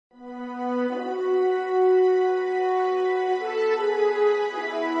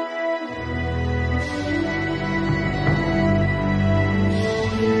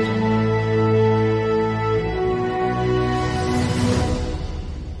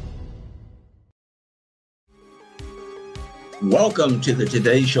Welcome to the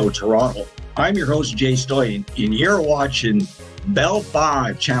Today Show Toronto. I'm your host, Jay Stoyan, and you're watching Bell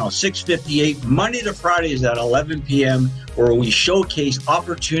 5, channel 658, Monday to Fridays at 11 p.m., where we showcase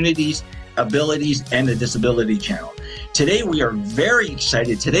opportunities, abilities, and the Disability Channel. Today, we are very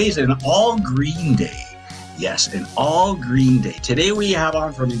excited. Today's an all-green day. Yes, an all-green day. Today, we have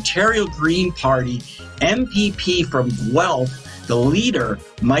on from Ontario Green Party, MPP from Guelph, the leader,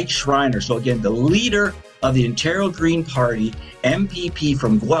 Mike Schreiner. So again, the leader of the Ontario Green Party, MPP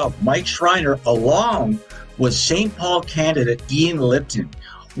from Guelph, Mike Schreiner, along with St. Paul candidate Ian Lipton.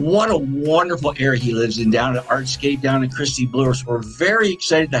 What a wonderful area he lives in, down at Artscape, down in Christie Bloor. So we're very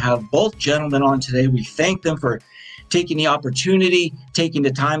excited to have both gentlemen on today. We thank them for taking the opportunity, taking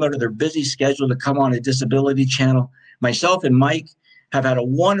the time out of their busy schedule to come on a Disability Channel. Myself and Mike have had a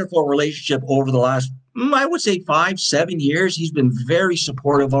wonderful relationship over the last, I would say 5-7 years. He's been very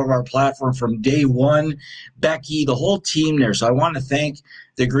supportive of our platform from day one. Becky, the whole team there. So I want to thank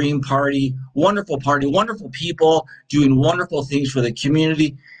the Green Party, wonderful people doing wonderful things for the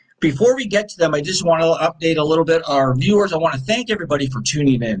community. Before we get to them, I just want to update a little bit our viewers. I want to thank everybody for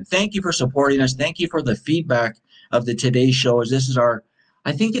tuning in. Thank you for supporting us. Thank you for the feedback of the Today Show, as this is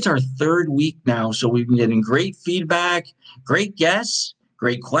I think it's our third week now. So we've been getting great feedback, great guests,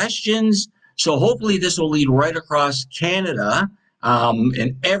 great questions. So hopefully this will lead right across Canada,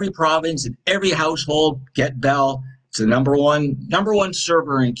 in every province, in every household. Get Bell. It's the number one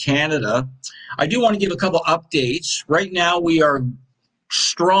server in Canada. I do want to give a couple updates. Right now we are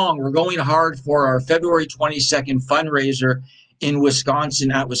strong. We're going hard for our February 22nd fundraiser in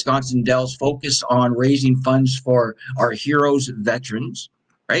Wisconsin at Wisconsin Dells, focused on raising funds for our heroes, veterans,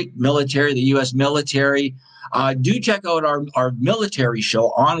 right? Military, the U.S. military. Do check out our military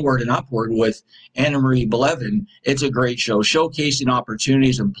show, Onward and Upward, with Anna Marie Belevin. It's a great show, showcasing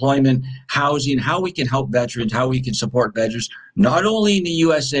opportunities, employment, housing, how we can help veterans, how we can support veterans, not only in the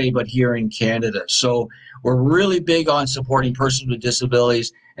USA, but here in Canada. So we're really big on supporting persons with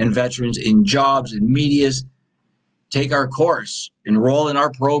disabilities and veterans in jobs and medias. Take our course, enroll in our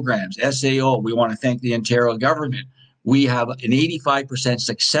programs, SAO. We want to thank the Ontario government. We have an 85%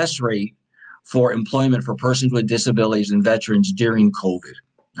 success rate for employment for persons with disabilities and veterans during COVID.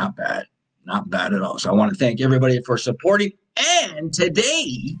 Not bad at all. So I want to thank everybody for supporting. And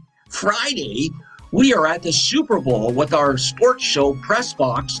today, Friday, we are at the Super Bowl with our sports show, Press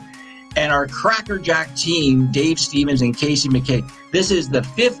Box, and our Cracker Jack team, Dave Stevens and Casey McKay. This is the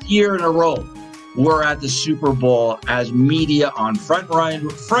 5th year in a row we're at the Super Bowl as media on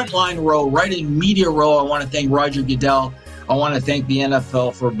frontline row, right in media row. I want to thank Roger Goodell. I want to thank the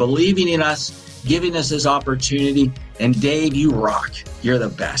NFL for believing in us, giving us this opportunity. And Dave, you rock. You're the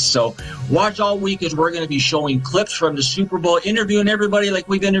best. So watch all week, as we're going to be showing clips from the Super Bowl, interviewing everybody like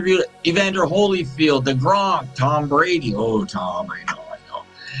we've interviewed Evander Holyfield, the Gronk, Tom Brady. Oh, Tom, I know.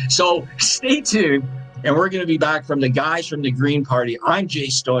 So stay tuned. And we're going to be back from the guys from the Green Party. I'm Jay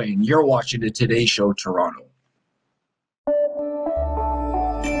Stoyan. You're watching the Today Show Toronto.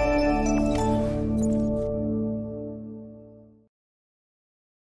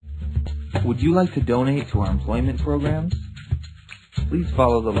 Would you like to donate to our employment programs? Please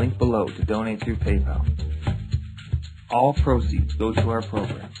follow the link below to donate through PayPal. All proceeds go to our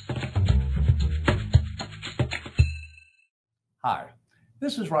programs. Hi,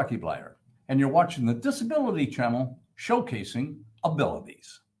 this is Rocky Blyer, and you're watching the Disability Channel, showcasing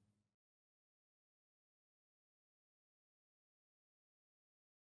abilities.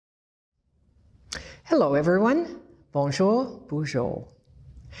 Hello, everyone. Bonjour, bonjour.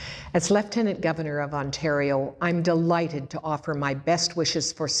 As Lieutenant Governor of Ontario, I'm delighted to offer my best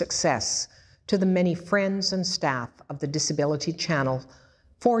wishes for success to the many friends and staff of the Disability Channel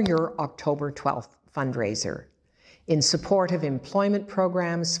for your October 12th fundraiser in support of employment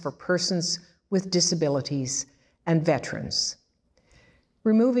programs for persons with disabilities and veterans.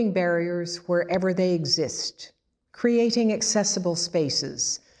 Removing barriers wherever they exist, creating accessible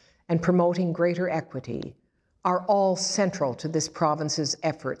spaces, and promoting greater equity are all central to this province's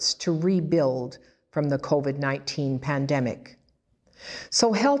efforts to rebuild from the COVID-19 pandemic.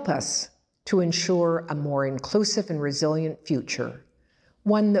 So help us to ensure a more inclusive and resilient future,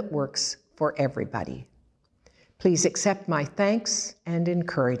 one that works for everybody. Please accept my thanks and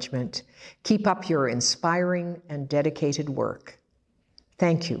encouragement. Keep up your inspiring and dedicated work.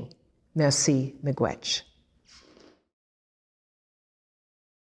 Thank you. Merci, miigwech.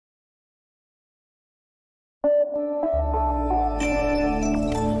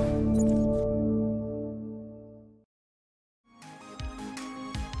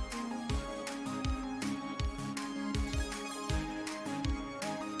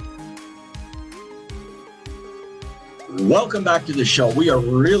 Welcome back to the show. We are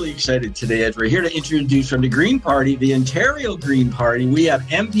really excited today as we're here to introduce from the Green Party, the Ontario Green Party. We have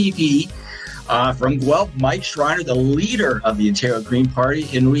MPP from Guelph, Mike Schreiner, the leader of the Ontario Green Party,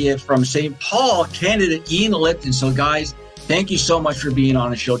 and we have from St. Paul, candidate Ian Lipton. So guys, thank you so much for being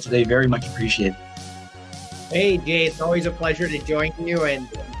on the show today. Very much appreciated. Hey, Jay, it's always a pleasure to join you, and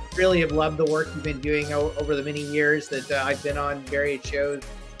really have loved the work you've been doing over the many years that I've been on various shows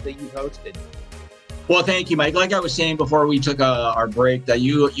that you've hosted. Well, thank you, Mike. Like I was saying before we took our break, that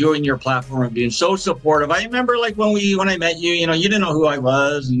you and your platform have been so supportive. I remember like when I met you, you didn't know who I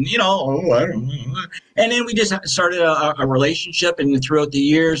was, and and then we just started a relationship, and throughout the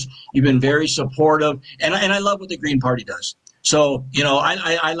years, you've been very supportive, and I love what the Green Party does. So,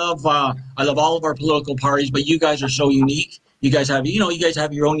 I love all of our political parties, but you guys are so unique. You guys have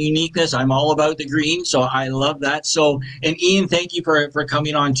your own uniqueness. I'm all about the green, so I love that. So, and Ian, thank you for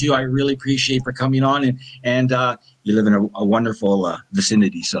coming on too. I really appreciate for coming on, and you live in a wonderful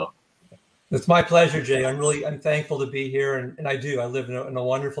vicinity. So, it's my pleasure, Jay. I'm thankful to be here, and I live in a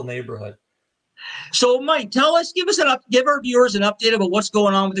wonderful neighborhood. So, Mike, give our viewers an update about what's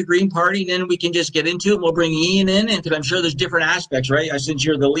going on with the Green Party, and then we can just get into it. We'll bring Ian in, and because I'm sure there's different aspects, right? Since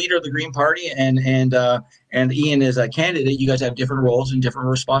you're the leader of the Green Party, and Ian is a candidate, you guys have different roles and different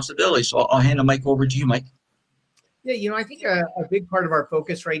responsibilities. So I'll hand the mic over to you, Mike. Yeah, I think a big part of our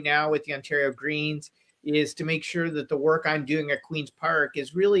focus right now with the Ontario Greens is to make sure that the work I'm doing at Queen's Park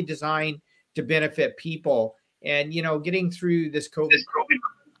is really designed to benefit people. And, getting through this COVID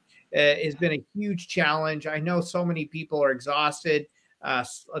has been a huge challenge. I know so many people are exhausted. A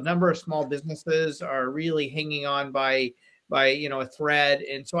number of small businesses are really hanging on by a thread.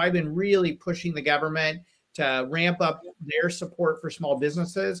 And so I've been really pushing the government to ramp up their support for small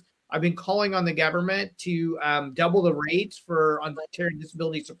businesses. I've been calling on the government to double the rates for Ontario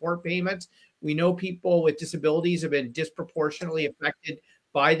disability support payments. We know people with disabilities have been disproportionately affected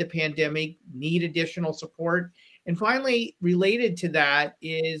by the pandemic, need additional support. And finally, related to that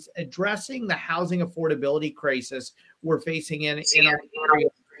is addressing the housing affordability crisis we're facing in our area.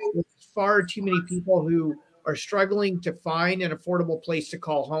 There's far too many people who are struggling to find an affordable place to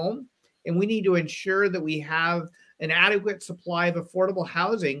call home. And we need to ensure that we have an adequate supply of affordable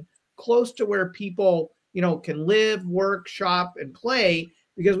housing close to where people, can live, work, shop, and play,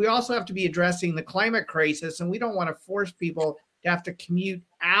 because we also have to be addressing the climate crisis. And we don't want to force people to have to commute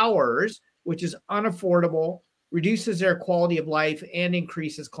hours, which is unaffordable, reduces their quality of life, and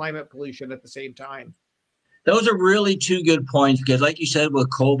increases climate pollution at the same time. Those are really two good points, because like you said, with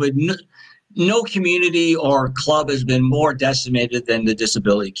COVID, no community or club has been more decimated than the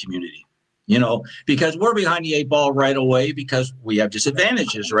disability community, because we're behind the eight ball right away because we have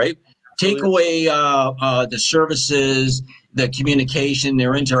disadvantages, right? Take away the services, the communication,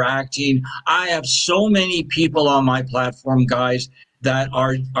 they're interacting. I have so many people on my platform, guys, that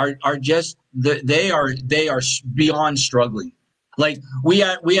are just they are beyond struggling. Like we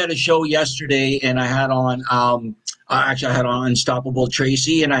had a show yesterday, and I had on I had on Unstoppable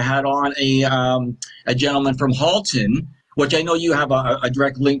Tracy, and I had on a gentleman from Halton, which I know you have a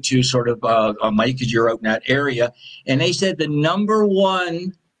direct link to, sort of, Mike, because you're out in that area. And they said the number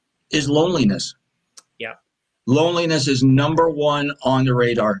one is loneliness. Yeah, loneliness is number one on the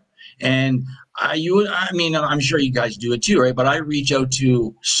radar, and I'm sure you guys do it too, right? But I reach out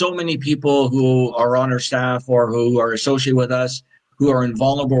to so many people who are on our staff or who are associated with us who are in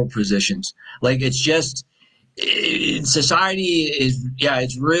vulnerable positions. Like, it's just, society is,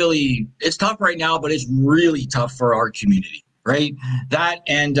 it's tough right now, but it's really tough for our community, right? That,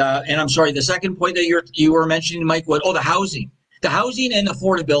 and I'm sorry, the second point that you were mentioning, Mike, was, the housing and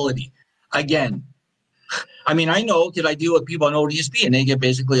affordability. Again, I know, because I deal with people on ODSP, and they get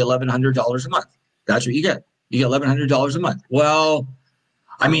basically $1,100 a month. That's what you get. You get $1,100 a month. Well,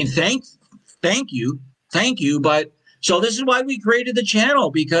 thank you. But so this is why we created the channel,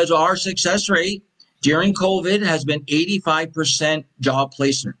 because our success rate during COVID has been 85% job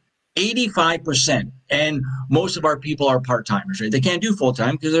placement. 85%. And most of our people are part-timers, right? They can't do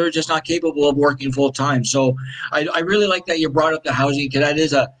full-time because they're just not capable of working full-time. So I really like that you brought up the housing,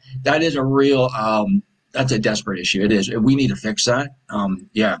 because that is a real that's a desperate issue. It is. We need to fix that.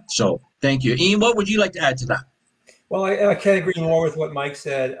 So thank you. Ian, what would you like to add to that? Well, I can't agree more with what Mike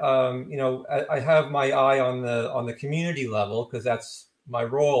said. I have my eye on the community level, because that's my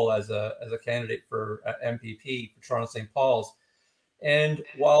role as a candidate for MPP for Toronto St. Paul's. And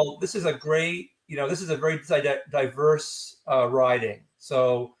while this is a great, this is a very diverse riding.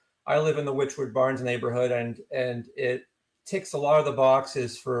 So I live in the Witchwood Barnes neighborhood, and it ticks a lot of the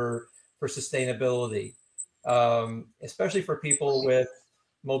boxes for sustainability, especially for people with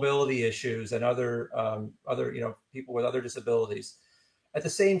mobility issues and other people with other disabilities. At the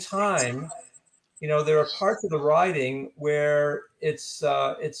same time, there are parts of the riding where it's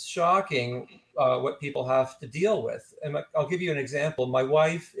shocking what people have to deal with. And I'll give you an example. My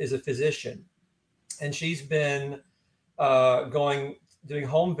wife is a physician, and she's been doing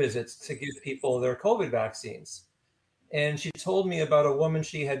home visits to give people their COVID vaccines. And she told me about a woman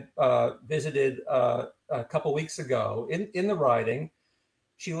she had visited a couple weeks ago in the riding.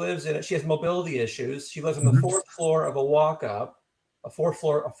 She has mobility issues. She lives on the fourth floor of a walk-up, a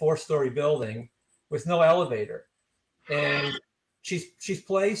four-story building with no elevator. And she's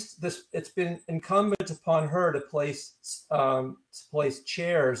placed this. It's been incumbent upon her to place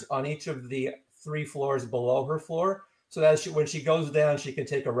chairs on each of the 3 floors below her floor, so that when she goes down, she can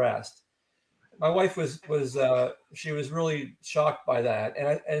take a rest. My wife was really shocked by that,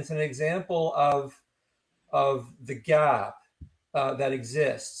 and it's an example of the gap that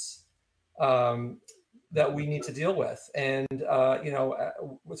exists that we need to deal with. And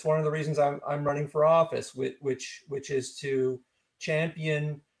it's one of the reasons I'm running for office, which is to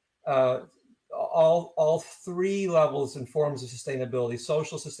champion all 3 levels and forms of sustainability.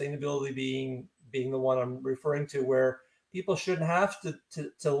 Social sustainability being the one I'm referring to, where people shouldn't have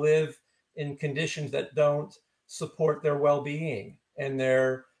to live in conditions that don't support their well-being and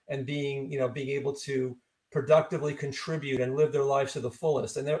being able to productively contribute and live their lives to the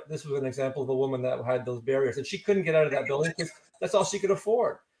fullest. And this was an example of a woman that had those barriers, and she couldn't get out of that building because that's all she could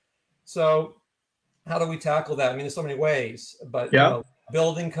afford. So how do we tackle that? I mean, there's so many ways, but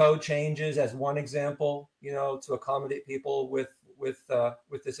building code changes as one example, to accommodate people with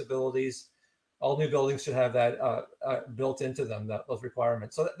disabilities. All new buildings should have that built into them, those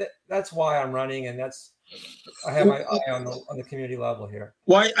requirements. So that's why I'm running, and I have my eye on the community level here.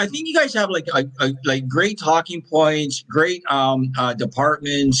 Well, I think you guys have like great talking points, great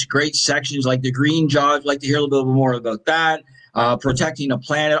departments, great sections, like the green jobs. I'd like to hear a little bit more about that. Protecting the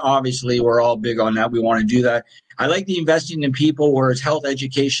planet, obviously, we're all big on that. We want to do that. I like the investing in people, where it's health,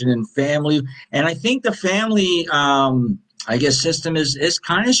 education, and family. And I think the family system is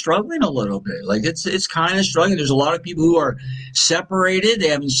kind of struggling a little bit. Like it's kind of struggling. There's a lot of people who are separated. They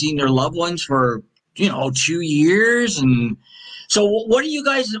haven't seen their loved ones for 2 years. And so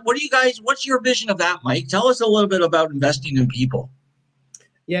what's your vision of that, Mike? Tell us a little bit about investing in people.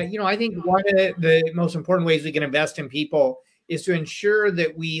 Yeah, I think one of the most important ways we can invest in people is to ensure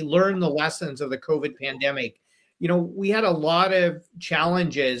that we learn the lessons of the COVID pandemic. We had a lot of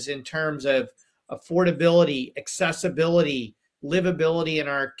challenges in terms of affordability, accessibility, livability in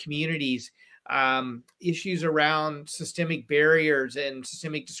our communities, issues around systemic barriers and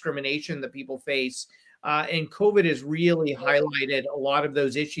systemic discrimination that people face. And COVID has really highlighted a lot of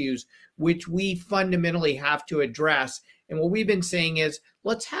those issues, which we fundamentally have to address. And what we've been saying is,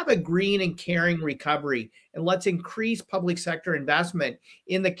 let's have a green and caring recovery, and let's increase public sector investment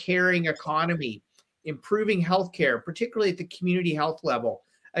in the caring economy, improving healthcare, particularly at the community health level,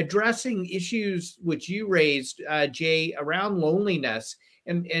 addressing issues which you raised, Jay, around loneliness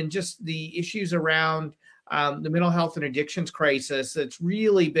and just the issues around the mental health and addictions crisis that's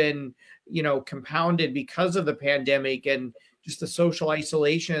really been, compounded because of the pandemic and just the social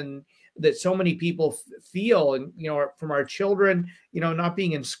isolation that so many people feel. And, from our children, not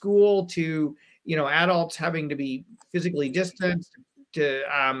being in school to, adults having to be physically distanced,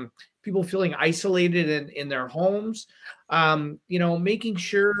 to people feeling isolated in their homes, making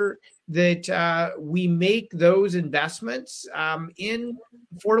sure that we make those investments in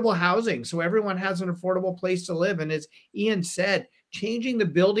affordable housing so everyone has an affordable place to live. And as Ian said, changing the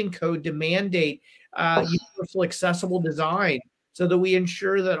building code to mandate universal accessible design so that we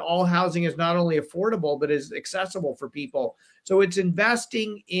ensure that all housing is not only affordable, but is accessible for people. So it's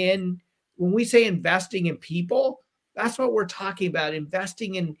investing in, when we say investing in people, that's what we're talking about,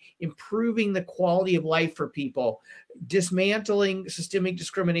 investing in improving the quality of life for people, dismantling systemic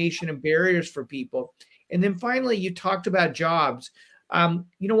discrimination and barriers for people. And then finally, you talked about jobs.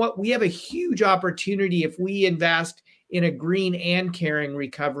 You know what? We have a huge opportunity if we invest in a green and caring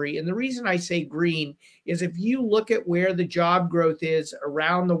recovery. And the reason I say green is if you look at where the job growth is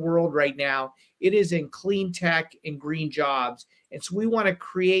around the world right now, it is in clean tech and green jobs. And so we want to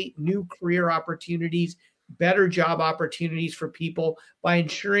create new career opportunities, better job opportunities for people by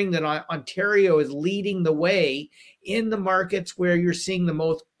ensuring that Ontario is leading the way in the markets where you're seeing the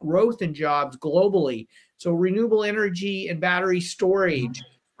most growth in jobs globally. So renewable energy and battery storage,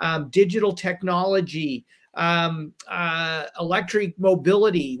 digital technology, electric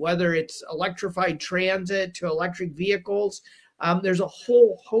mobility, whether it's electrified transit to electric vehicles. There's a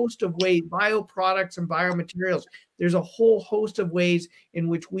whole host of ways, bioproducts and biomaterials. there's a whole host of ways in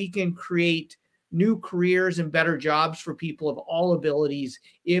which we can create new careers and better jobs for people of all abilities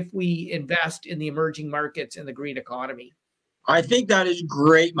if we invest in the emerging markets and the green economy. I think that is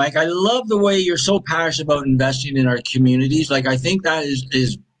great, Mike. I love the way you're so passionate about investing in our communities. Like, I think that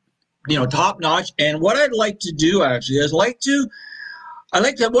is top notch. And what I'd like to do actually is what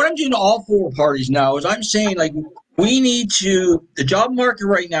I'm doing to all four parties now is I'm saying, like, the job market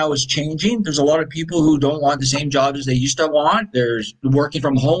right now is changing. There's a lot of people who don't want the same jobs as they used to want. There's working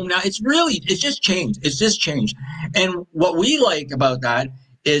from home now. It's just changed. And what we like about that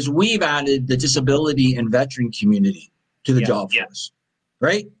is we've added the disability and veteran community to the job force,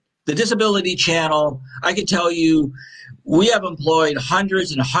 right? The disability channel, I can tell you, we have employed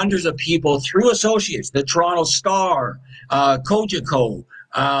hundreds and hundreds of people through associates, the Toronto Star, Cogeco,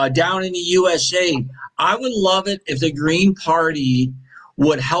 down in the USA. I would love it if the Green Party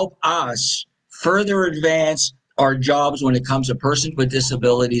would help us further advance our jobs when it comes to persons with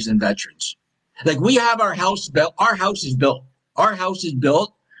disabilities and veterans. Like, we have our house built. Our house is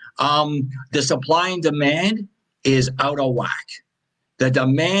built. The supply and demand is out of whack. The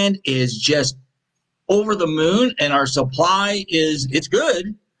demand is just over the moon, and our supply it's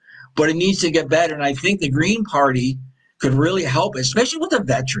good, but it needs to get better. And I think the Green Party could really help, especially with the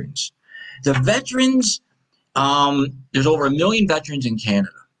veterans. The veterans, there's over 1 million veterans in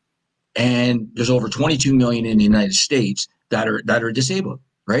Canada, and there's over 22 million in the United States that are disabled,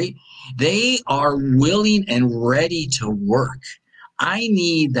 right? They are willing and ready to work. I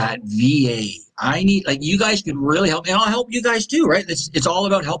need that VA. You guys could really help, and I'll help you guys too, right? It's all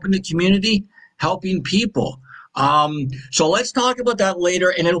about helping the community, helping people. So let's talk about that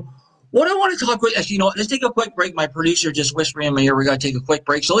later. And then what I want to talk with, actually, let's take a quick break. My producer just whispering in my ear, we got to take a quick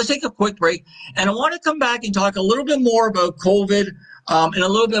break. So let's take a quick break. And I want to come back and talk a little bit more about COVID and a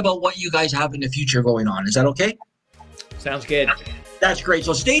little bit about what you guys have in the future going on. Is that okay? Sounds good. That's great.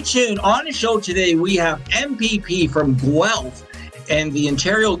 So stay tuned. On the show today, we have MPP from Guelph and the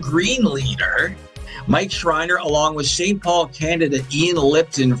Ontario Green leader, Mike Schreiner, along with St. Paul candidate Ian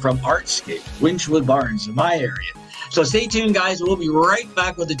Lipton from Artscape, Winchwood Barnes, my area. So stay tuned, guys. We'll be right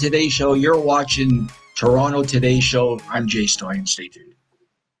back with the Today Show. You're watching Toronto Today Show. I'm Jay Stoyan. Stay tuned.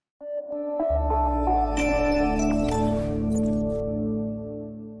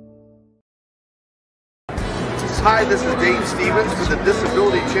 Hi, this is Dave Stevens for the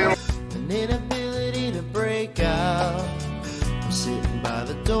Disability Channel. An inability to break out. I'm sitting by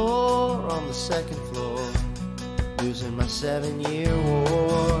the door on the second floor, losing my 7-year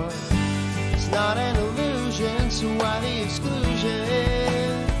war. It's not an illusion, so why the exclusion?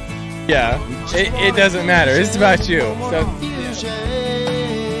 Yeah, it doesn't matter. It's about you. So,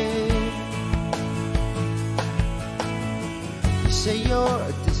 You say you're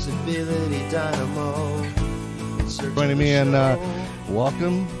a disability dynamo. Joining me, and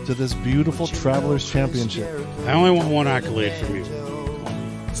welcome to this beautiful Travelers Championship. I only want one accolade from you.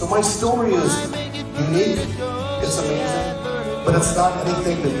 So my story is unique, it's amazing, but it's not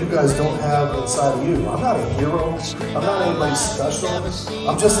anything that you guys don't have inside of you. I'm not a hero, I'm not anybody special,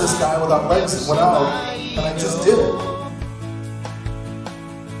 I'm just this guy without legs that went out, and I just did it.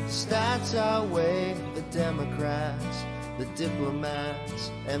 Stats outweigh the Democrats, the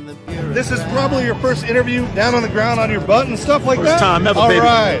diplomats, and the bureaucrats. This is probably your first interview down on the ground on your butt and stuff like that? First time ever, All baby.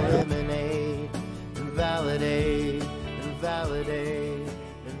 right. Eliminate and validate and validate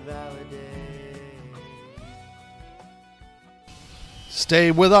and validate.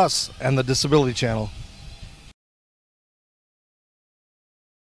 Stay with us and the Disability Channel.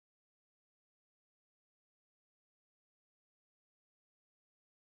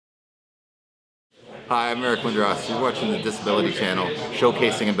 Hi, I'm Eric Windross. You're watching the Disability Channel,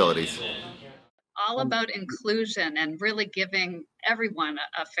 showcasing abilities. All about inclusion and really giving everyone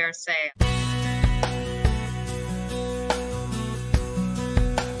a fair say.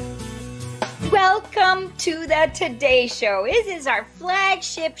 Welcome to the Today Show. This is our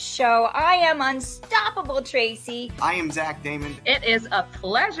flagship show. I am Unstoppable Tracy. I am Zach Damon. It is a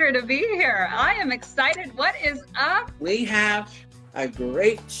pleasure to be here. I am excited. What is up? We have a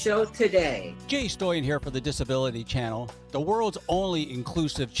great show today. Jay Stoyan here for the Disability Channel, the world's only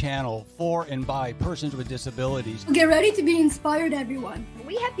inclusive channel for and by persons with disabilities. Get ready to be inspired, everyone.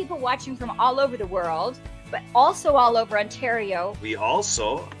 We have people watching from all over the world, but also all over Ontario. We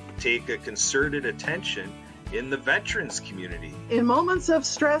also take a concerted attention in the veterans community. In moments of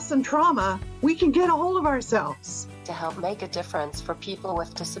stress and trauma, we can get a hold of ourselves. To help make a difference for people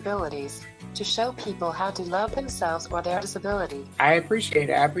with disabilities, to show people how to love themselves or their disability. I appreciate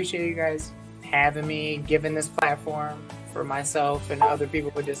it. I appreciate you guys having me, giving this platform for myself and other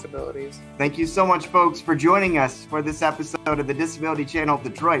people with disabilities. Thank you so much, folks, for joining us for this episode of the Disability Channel of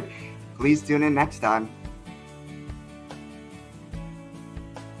Detroit. Please tune in next time.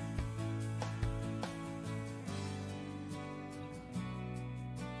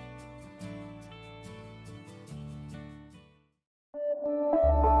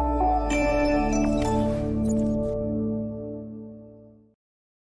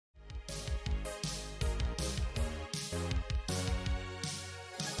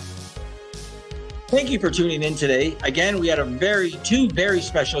 Thank you for tuning in today. Again, we had two very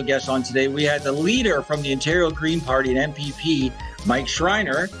special guests on today. We had the leader from the Ontario Green Party and MPP, Mike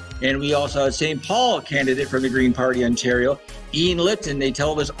Schreiner, and we also had St. Paul candidate from the Green Party Ontario, Ian Lipton. They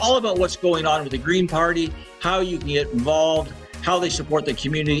told us all about what's going on with the Green Party, how you can get involved, how they support the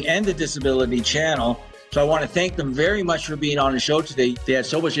community and the Disability Channel. So I want to thank them very much for being on the show today. They had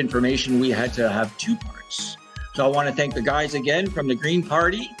so much information, we had to have two parts. So I want to thank the guys again from the Green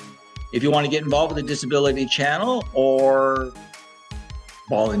Party. If you want to get involved with the Disability Channel or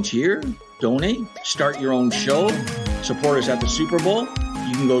volunteer, donate, start your own show, support us at the Super Bowl,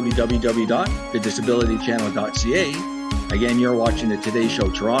 you can go to www.thedisabilitychannel.ca. Again, you're watching the Today Show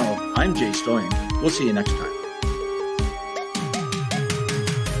Toronto. I'm Jay Stoyan. We'll see you next time.